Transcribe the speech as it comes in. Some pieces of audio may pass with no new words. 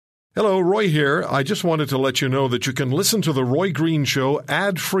Hello, Roy here. I just wanted to let you know that you can listen to The Roy Green Show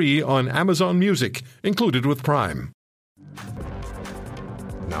ad-free on Amazon Music, included with Prime.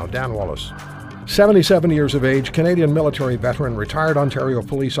 Now, Dan Wallace. 77 years of age, Canadian military veteran, retired Ontario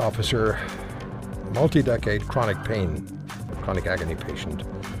police officer, multi-decade chronic agony patient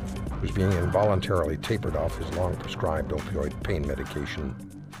who's being involuntarily tapered off his long-prescribed opioid pain medication.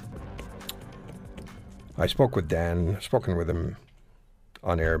 I spoken with him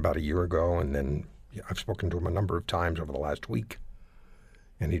on air about a year ago, and then I've spoken to him a number of times over the last week.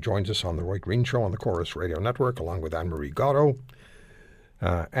 And he joins us on The Roy Green Show on the Chorus Radio Network, along with Anne-Marie Gatto.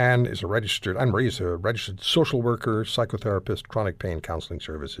 Anne is a registered social worker, psychotherapist, chronic pain counseling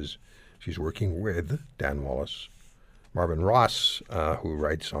services. She's working with Dan Wallace. Marvin Ross, who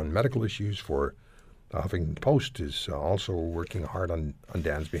writes on medical issues for the Huffington Post, is also working hard on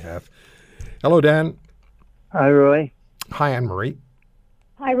Dan's behalf. Hello, Dan. Hi, Roy. Hi, Anne-Marie.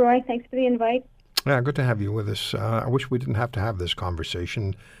 Hi, Roy. Thanks for the invite. Yeah, good to have you with us. I wish we didn't have to have this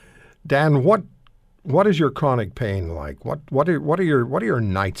conversation. Dan, what is your chronic pain like? What are your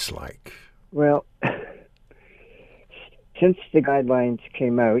nights like? Well, since the guidelines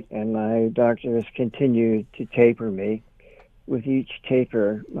came out and my doctor has continued to taper me, with each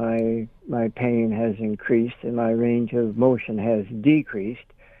taper my pain has increased and my range of motion has decreased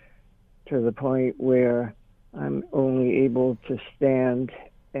to the point where I'm only able to stand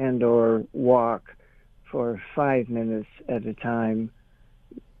and or walk for 5 minutes at a time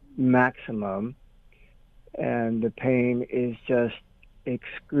maximum, and the pain is just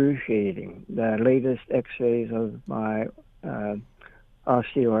excruciating. The latest x-rays of my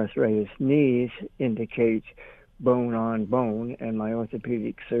osteoarthritis knees indicate bone on bone, and my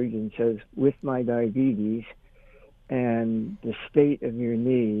orthopedic surgeon says with my diabetes and the state of your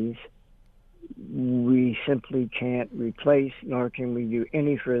knees, we simply can't replace, nor can we do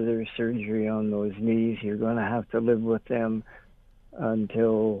any further surgery on those knees. You're going to have to live with them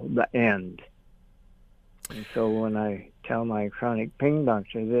until the end. And so when I tell my chronic pain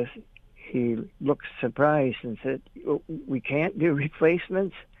doctor this, he looks surprised and said, "Oh, we can't do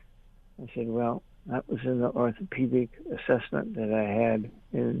replacements?" I said, well, that was in the orthopedic assessment that I had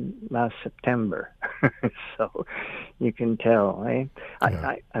in last September. So you can tell, eh?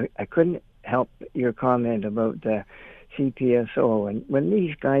 Yeah. I couldn't help your comment about the CPSO. And when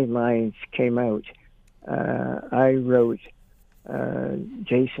these guidelines came out, I wrote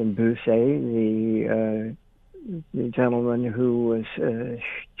Jason Bousset, the gentleman who was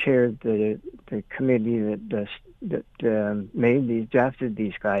chaired the committee that drafted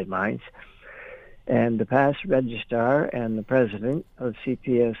these guidelines, and the past registrar and the president of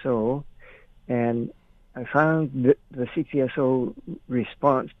CPSO, and I found the CPSO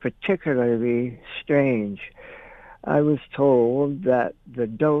response particularly strange. I was told that the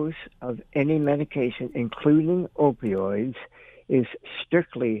dose of any medication, including opioids, is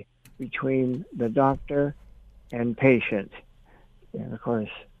strictly between the doctor and patient. And of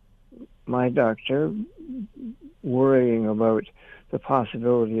course, my doctor, worrying about the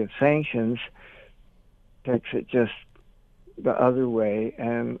possibility of sanctions, takes it just the other way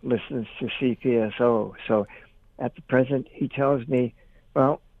and listens to CPSO. So at the present, he tells me,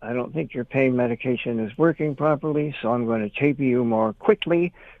 well, I don't think your pain medication is working properly, so I'm going to taper you more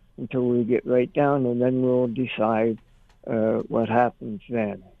quickly until we get right down, and then we'll decide what happens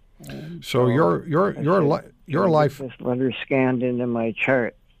then. So your life. This letter scanned into my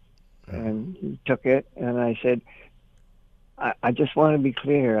chart, and he took it, and I said, I just want to be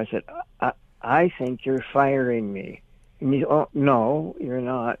clear. I said, I think you're firing me. And he said, oh, no, you're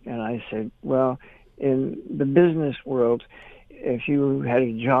not. And I said, well, in the business world, if you had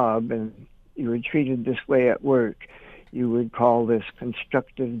a job and you were treated this way at work, you would call this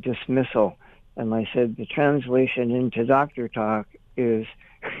constructive dismissal. And I said, the translation into doctor talk is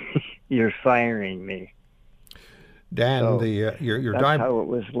you're firing me. Dan, so your that's how it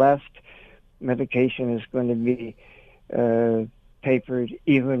was left. Medication is going to be tapered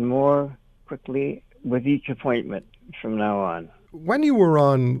even more quickly with each appointment from now on. When you were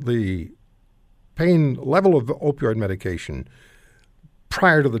on the pain level of opioid medication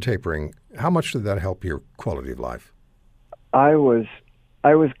prior to the tapering, how much did that help your quality of life? I was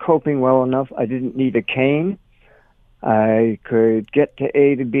coping well enough. I didn't need a cane. I could get to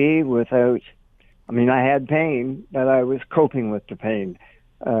A to B without, I had pain, but I was coping with the pain.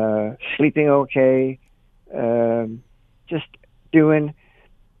 Sleeping okay, just doing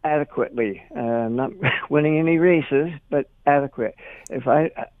adequately. Not winning any races, but adequate.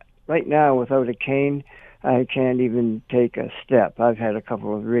 Right now, without a cane, I can't even take a step. I've had a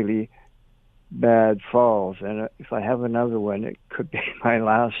couple of really bad falls, and if I have another one, it could be my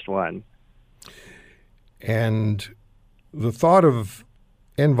last one. And the thought of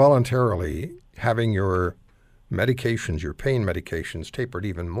involuntarily having your medications, your pain medications, tapered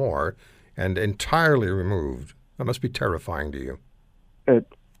even more and entirely removed, that must be terrifying to you.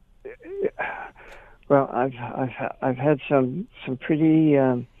 Well, I've had some pretty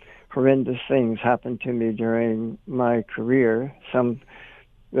horrendous things happen to me during my career. Some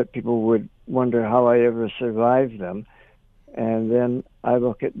that people would wonder how I ever survived them. And then I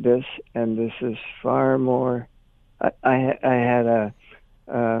look at this, and this is far more. I had a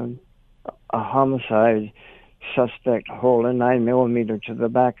homicide suspect hold a 9mm to the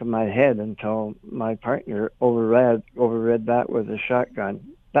back of my head until my partner overread that with a shotgun.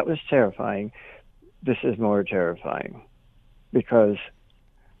 That was terrifying. This is more terrifying because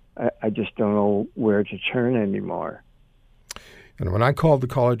I just don't know where to turn anymore. And when I called the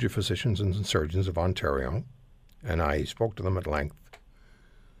College of Physicians and Surgeons of Ontario, and I spoke to them at length,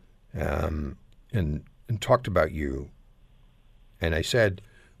 and talked about you, and I said,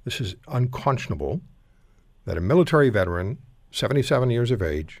 this is unconscionable that a military veteran, 77 years of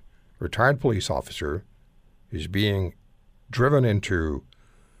age, retired police officer, is being driven into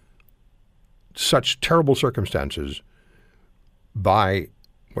such terrible circumstances by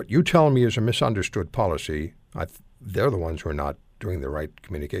what you tell me is a misunderstood policy. They're the ones who are not doing the right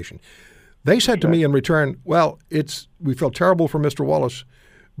communication. They said to me in return, well, we feel terrible for Mr. Wallace,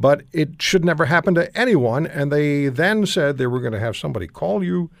 but it should never happen to anyone. And they then said they were going to have somebody call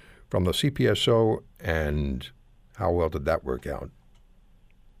you from the CPSO, and how well did that work out?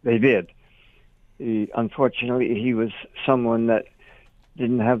 They did. Unfortunately, he was someone that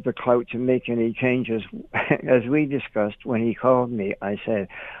didn't have the clout to make any changes. As we discussed, when he called me, I said,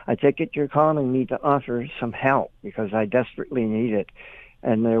 I take it you're calling me to offer some help because I desperately need it.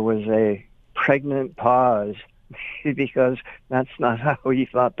 And there was a pregnant pause because that's not how he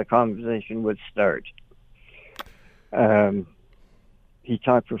thought the conversation would start. He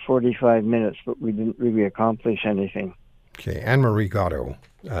talked for 45 minutes, but we didn't really accomplish anything. Okay, Anne-Marie Gatto,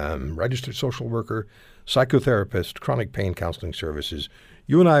 registered social worker, psychotherapist, chronic pain counseling services.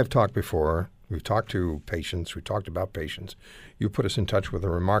 You and I have talked before. We've talked to patients. We talked about patients. You put us in touch with a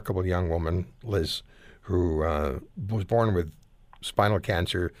remarkable young woman, Liz, who was born with spinal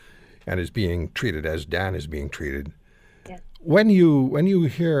cancer and is being treated as Dan is being treated. Yes. When you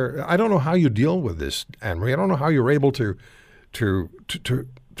hear, I don't know how you deal with this, Anne-Marie. I don't know how you're able to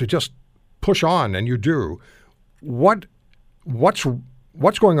just push on, and you do. What's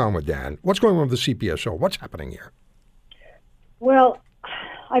going on with Dan? What's going on with the CPSO? What's happening here? Well,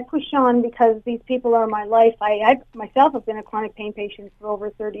 I push on because these people are my life. I myself have been a chronic pain patient for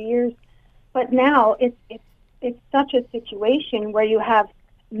over 30 years, but now it's such a situation where you have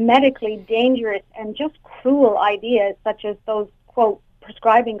medically dangerous and just cruel ideas, such as those, quote,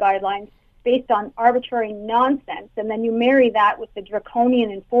 prescribing guidelines based on arbitrary nonsense, and then you marry that with the draconian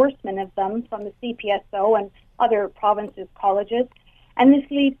enforcement of them from the CPSO and other provinces' colleges, and this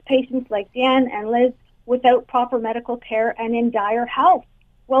leaves patients like Dan and Liz without proper medical care and in dire health.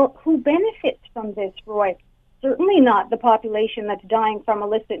 Well, who benefits from this, Roy? Certainly not the population that's dying from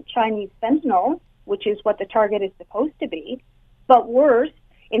illicit Chinese fentanyl, which is what the target is supposed to be. But worse,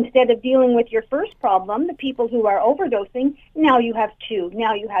 instead of dealing with your first problem, the people who are overdosing, now you have two.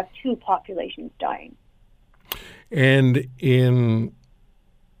 Now you have two populations dying. And in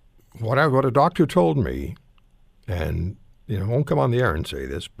what a doctor told me, and I won't come on the air and say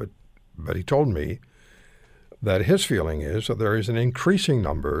this, but he told me that his feeling is that there is an increasing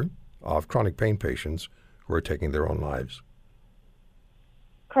number of chronic pain patients who are taking their own lives.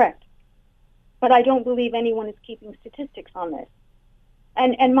 Correct. But I don't believe anyone is keeping statistics on this.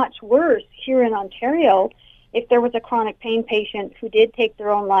 And much worse, here in Ontario, if there was a chronic pain patient who did take their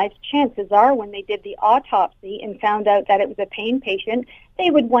own lives, chances are when they did the autopsy and found out that it was a pain patient, they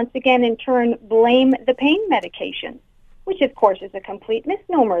would once again in turn blame the pain medication, which of course is a complete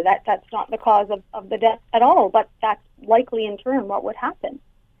misnomer. That's not the cause of the death at all, but that's likely in turn what would happen.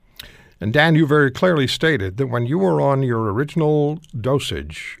 And Dan, you very clearly stated that when you were on your original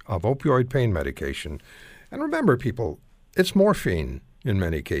dosage of opioid pain medication, and remember people, it's morphine in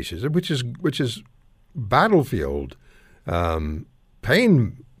many cases, which is battlefield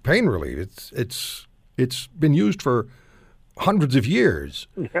pain relief. It's been used for hundreds of years.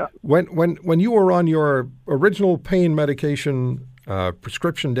 Yeah. When you were on your original pain medication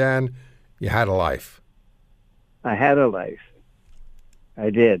prescription, Dan, you had a life. I had a life.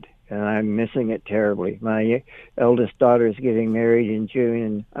 I did, and I'm missing it terribly. My eldest daughter is getting married in June,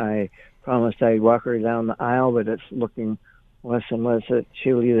 and I promised I'd walk her down the aisle, but it's looking lesson was that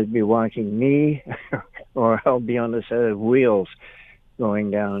she'll either be walking me or I'll be on a set of wheels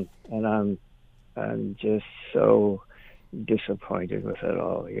going down, and I'm just so disappointed with it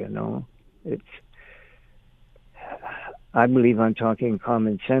all. I believe I'm talking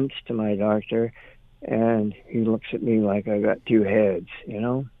common sense to my doctor, and he looks at me like I got two heads.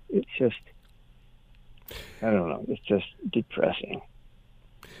 It's just, I don't know. It's just depressing.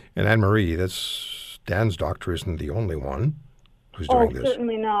 And Anne-Marie, Dan's doctor isn't the only one who's doing this.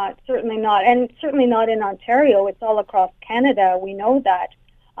 Certainly not. Certainly not. And certainly not in Ontario. It's all across Canada. We know that.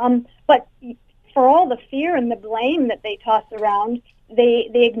 But for all the fear and the blame that they toss around, they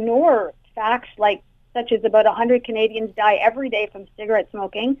ignore facts such as about 100 Canadians die every day from cigarette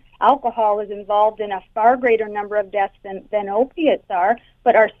smoking. Alcohol is involved in a far greater number of deaths than opiates are.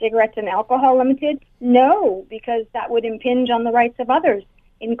 But are cigarettes and alcohol limited? No, because that would impinge on the rights of others,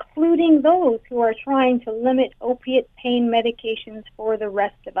 including those who are trying to limit opiate pain medications for the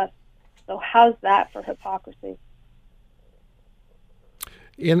rest of us. So how's that for hypocrisy?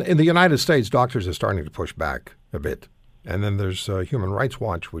 In the United States, doctors are starting to push back a bit. And then there's Human Rights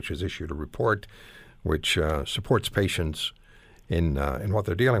Watch, which has issued a report which supports patients in what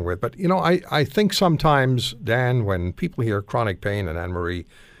they're dealing with. But, I think sometimes, Dan, when people hear chronic pain, and Anne-Marie,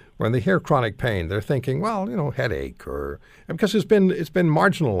 when they hear chronic pain, they're thinking, well, headache, because it's been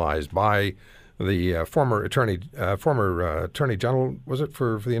marginalized by the former attorney general, was it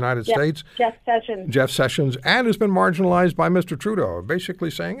for the United States? Jeff Sessions. Jeff Sessions, and has been marginalized by Mr. Trudeau,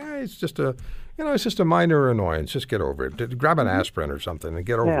 basically saying, it's just a minor annoyance. Just get over it. Grab an aspirin or something and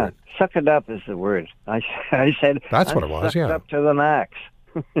get over it. Suck it up is the word. I said that's what it was. Suck it up to the max.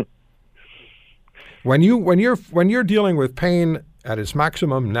 When you're dealing with pain at its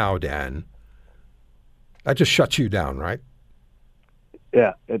maximum now, Dan, that just shuts you down, right?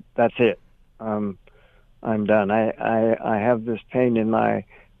 Yeah, that's it. I'm done. I have this pain in my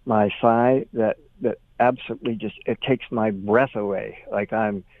thigh that absolutely it takes my breath away.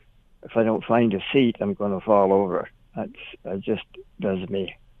 If I don't find a seat, I'm going to fall over. That just does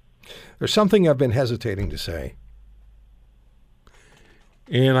me. There's something I've been hesitating to say,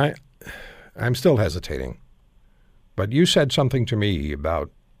 and I'm still hesitating. But you said something to me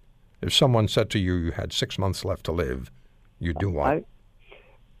about if someone said to you you had 6 months left to live, you'd do what?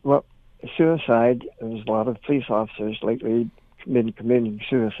 Well, suicide, there's a lot of police officers lately been committing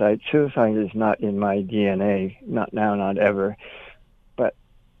suicide. Suicide is not in my DNA, not now, not ever. But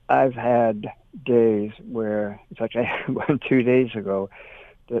I've had days where, in fact, I had one 2 days ago,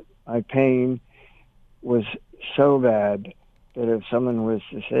 that my pain was so bad that if someone was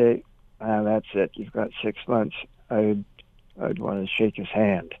to say, that's it, you've got 6 months, I'd want to shake his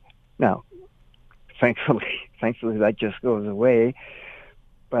hand. Now, thankfully that just goes away.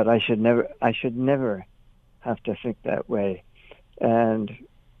 But I should never have to think that way. And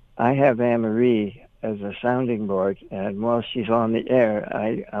I have Anne-Marie as a sounding board, and while she's on the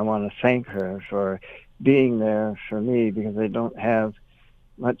air, I want to thank her for being there for me, because I don't have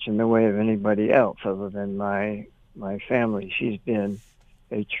much in the way of anybody else other than my family. She's been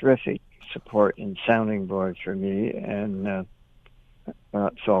a terrific support and sounding board for me, and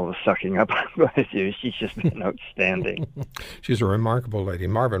that's all the sucking up I'm going to do. She's just been outstanding. She's a remarkable lady.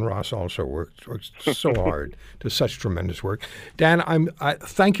 Marvin Ross also works so hard, does such tremendous work. Dan, I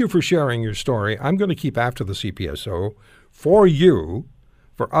thank you for sharing your story. I'm going to keep after the CPSO for you,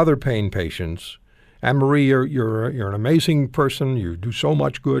 for other pain patients. Anne-Marie, you're an amazing person. You do so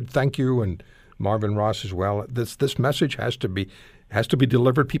much good. Thank you, and Marvin Ross as well. This message has to be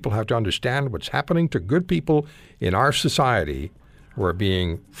delivered. People have to understand what's happening to good people in our society who are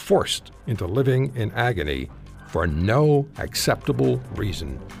being forced into living in agony for no acceptable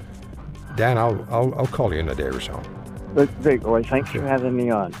reason. Dan, I'll call you in a day or so. Great, boy. Thanks for having me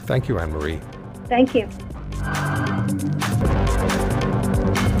on. Thank you, Anne-Marie. Thank you.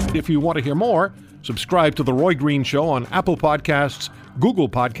 If you want to hear more, subscribe to The Roy Green Show on Apple Podcasts, Google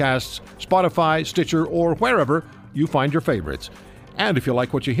Podcasts, Spotify, Stitcher, or wherever you find your favorites. And if you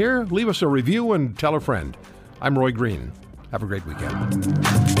like what you hear, leave us a review and tell a friend. I'm Roy Green. Have a great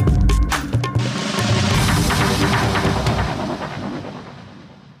weekend.